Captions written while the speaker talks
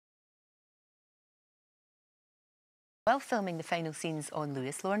While filming the final scenes on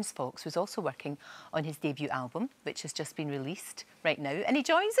Lewis, Laurence Fox was also working on his debut album, which has just been released right now, and he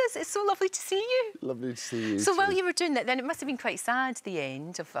joins us. It's so lovely to see you. Lovely to see you So too. while you were doing that, then it must have been quite sad, the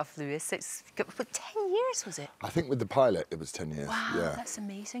end of Lewis. It's got, what, 10 years, was it? I think with the pilot it was 10 years, wow, yeah. That's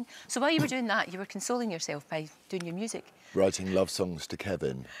amazing. So while you were doing that, you were consoling yourself by doing your music? Writing love songs to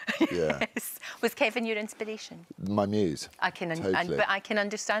Kevin, yeah. Yes. Was Kevin your inspiration? My muse, totally. But I can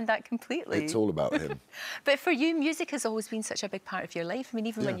understand that completely. It's all about him. But for you, music has always been such a big part of your life. I mean,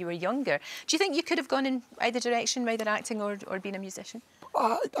 even when you were younger. Do you think you could have gone in either direction, either acting or being a musician?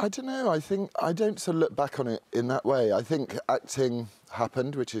 I don't know. I think I don't sort of look back on it in that way. I think acting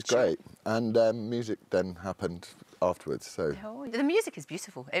happened, which is great, and music then happened afterwards. So the music is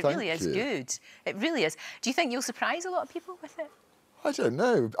beautiful. It really is good. It really is. Do you think you'll surprise a lot of people with it? I don't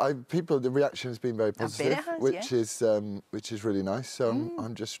know. The reaction has been very positive, which is really nice. So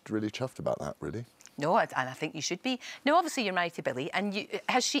I'm just really chuffed about that, really. No, and I think you should be. No, obviously you're married to Billy, and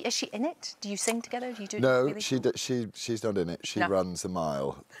is she in it? Do you sing together? Do you do? No, really she's not in it. She runs a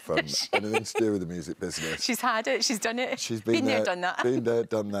mile from anything to do with the music business. She's had it. She's done it. She's been there, done that. Been there,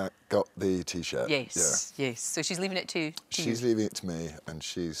 done that. Got the T-shirt. Yes, yes. So she's leaving it to She's leaving it to me, and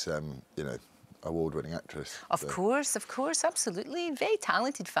she's you know, award-winning actress. Of course, absolutely. Very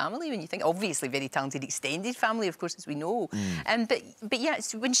talented family when you think. Obviously, very talented extended family, of course, as we know. But yeah,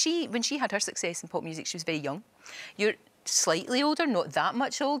 when she had her success in pop music, she was very young. You're slightly older, not that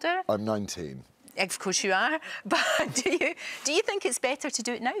much older. I'm 19. Of course you are. But do you think it's better to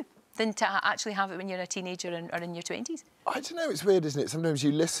do it now than to actually have it when you're a teenager or in your 20s? I don't know, it's weird, isn't it? Sometimes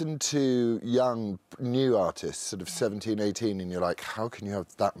you listen to young, new artists, sort of 17, 18, and you're like, how can you have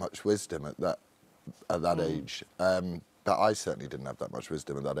that much wisdom at that age? But I certainly didn't have that much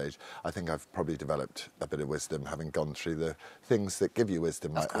wisdom at that age. I think I've probably developed a bit of wisdom having gone through the things that give you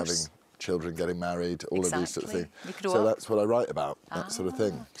wisdom, like having children, getting married, all of these sort of things. So that's what I write about, that sort of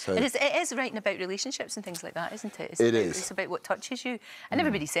thing. So it is writing about relationships and things like that, isn't it? It's about what touches you. And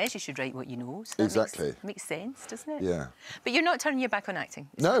everybody says you should write what you know. So that makes sense, doesn't it? Yeah. But you're not turning your back on acting.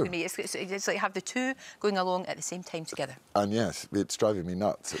 No. It's like have the two going along at the same time together. And yes, it's driving me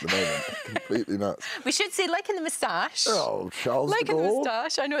nuts at the moment. Completely nuts. We should say, like in the moustache. Oh, Charles de Gaulle. Like in the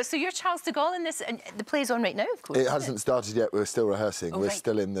moustache, I know. So you're Charles de Gaulle in this, and the play's on right now, of course. It hasn't started yet. We're still rehearsing. We're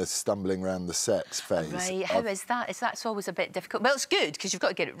still in the stumbling around the sets phase. Right. How is that? That's always a bit difficult. Well, it's good because you've got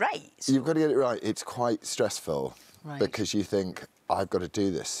to get it right. So. You've got to get it right. It's quite stressful because you think, I've got to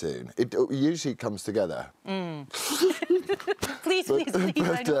do this soon. It usually comes together. Please,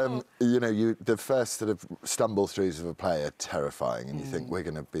 I know. You know, the first sort of stumble-throughs of a play are terrifying, and you think, we're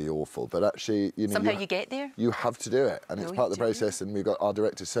going to be awful. But actually, you know... Somehow you get there? You have to do it, and it's part of the process, and we've got... Our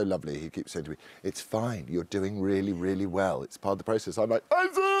director's so lovely, he keeps saying to me, it's fine, you're doing really, really well. It's part of the process. I'm like,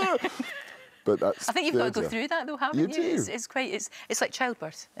 but that's... I think you've got to go through that, though, haven't you? You do. It's like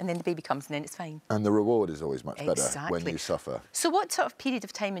childbirth, and then the baby comes, and then it's fine. And the reward is always much better when you suffer. So what sort of period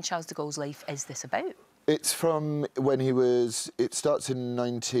of time in Charles de Gaulle's life is this about? It's from when he was... It starts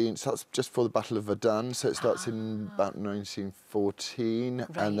just before the Battle of Verdun, so it starts in about 1914,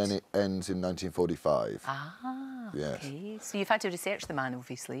 and then it ends in 1945. Yes. Okay. So you've had to research the man,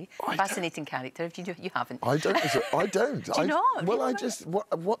 obviously. Fascinating character. If you haven't. I don't. Do you not? Well, I just...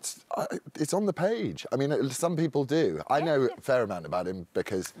 it's on the page. I mean, some people do. I know a fair amount about him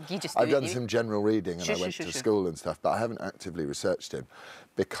because I've done some general reading and I went to school and stuff, but I haven't actively researched him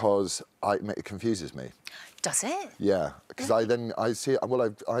because it confuses me. Does it? Yeah, because I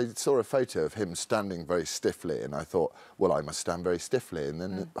saw a photo of him standing very stiffly, and I thought, well, I must stand very stiffly. And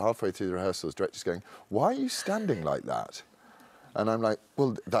then halfway through the rehearsals, the director's going, why are you standing like that? And I'm like,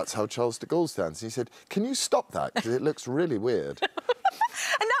 well, that's how Charles de Gaulle stands. And he said, can you stop that? Because it looks really weird.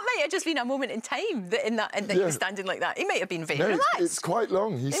 And that might have just been a moment in time that he was standing like that. He might have been very relaxed. It's quite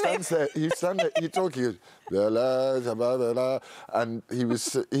long. He stands there. You stand there. You talk. He goes, and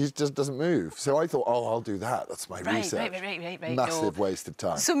he just doesn't move. So I thought, oh, I'll do that. That's my research. Right. Massive waste of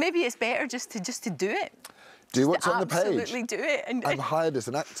time. So maybe it's better just to do it. Do what's on the page. Absolutely do it. I'm hired as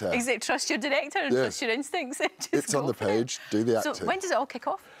an actor. Trust your director and trust your instincts. It's on the page. Do the acting. So when does it all kick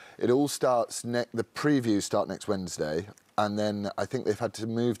off? It all starts, the previews start next Wednesday, and then I think they've had to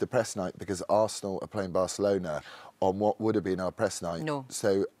move the press night because Arsenal are playing Barcelona on what would have been our press night. No.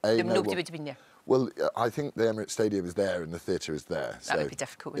 So, nobody would have been there. Well, I think the Emirates Stadium is there and the theatre is there. That would be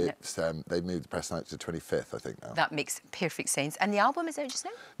difficult, wouldn't it? They've moved the press night to the 25th, I think, now. That makes perfect sense. And the album is out just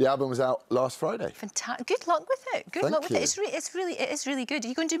now? The album was out last Friday. Fantastic. Good luck with it. Good luck with it. It is really good. Are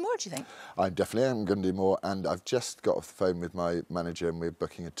you going to do more, do you think? I definitely am going to do more, and I've just got off the phone with my manager and we're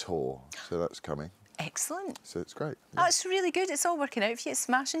booking a tour, so that's coming. Excellent. So it's great. Yeah. That's really good. It's all working out for you. It's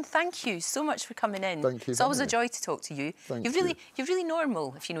smashing. Thank you so much for coming in. Thank you. It's always a joy to talk to you. Thank you're you. You're really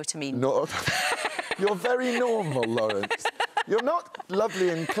normal, if you know what I mean. Not, you're very normal, Laurence. You're not lovely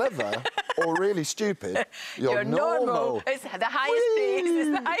and clever or really stupid. You're normal. It's the highest praise.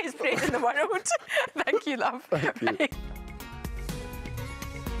 It's the highest praise in the world. Thank you, love. Thank you.